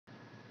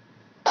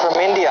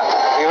India.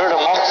 You heard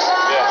of monks?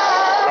 Yes.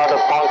 Not a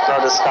punk,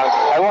 not a skunk.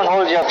 I won't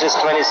hold you up just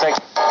 20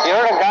 seconds. You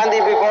heard of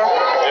Gandhi before?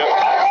 Yep.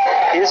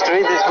 He used to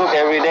read this book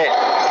every day.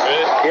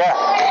 Really?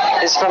 Yeah.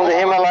 It's from the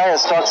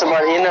Himalayas. Talks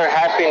about inner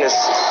happiness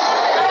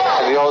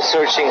that we're all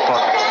searching for.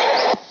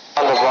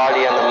 On the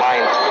body and the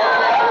mind.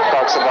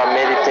 Talks about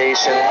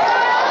meditation,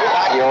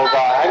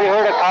 yoga. Have you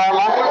heard of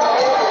karma?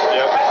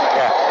 Yep.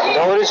 Yeah.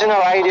 The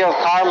original idea of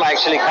karma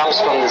actually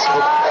comes from this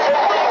book.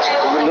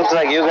 It looks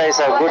like you guys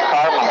have good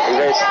karma.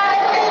 You guys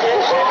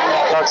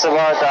talks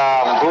about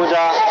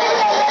Buddha.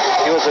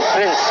 He was a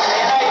prince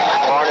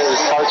born in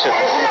this culture.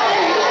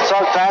 So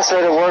I'll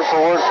translate it word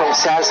for word from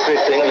Sanskrit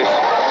to English.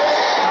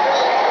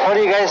 What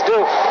do you guys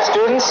do?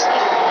 Students?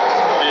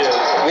 Yes.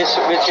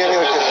 Which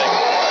university?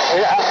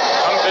 Yeah.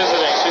 I'm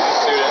visiting. She's a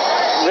student.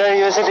 Where are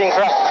you visiting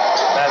from?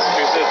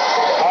 Massachusetts.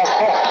 Oh,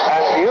 cool.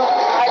 And you?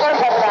 I go to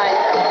Pepperdine.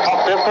 Oh,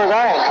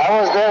 Pepperdine. I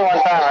was there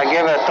one time. I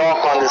gave a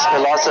talk on this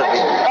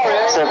philosophy. Oh,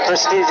 really? It's a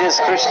prestigious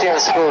Christian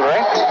school,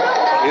 right?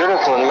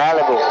 Beautiful in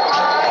Malibu.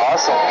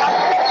 Awesome.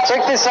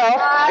 Check this out.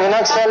 We're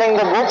not selling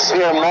the books.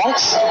 We are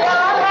monks.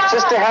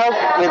 Just to help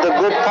with the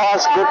good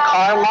cause, good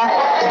karma.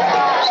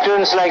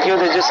 Students like you,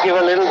 they just give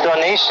a little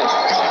donation.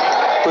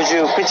 Could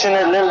you pitch in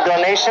a little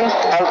donation?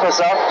 Help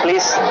us out,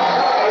 please.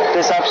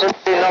 There's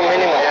absolutely no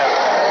minimum.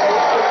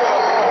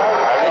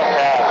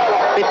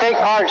 We take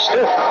cards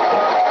too.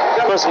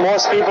 Because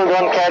most people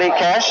don't carry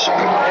cash.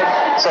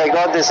 So I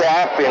got this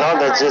app,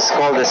 that's just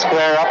called the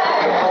Square Up.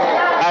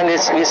 And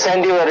we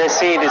send you a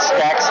receipt, it's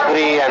tax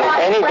free, and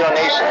any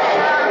donation,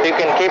 you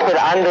can keep it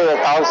under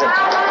 1,000.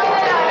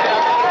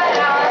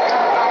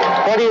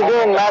 What do you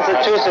do in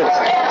Massachusetts?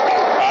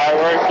 I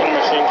work in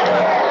machine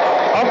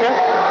shop. Okay.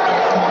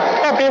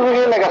 Well, people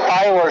give like a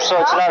 $5 or so,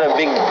 it's not a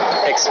big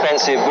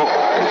expensive book.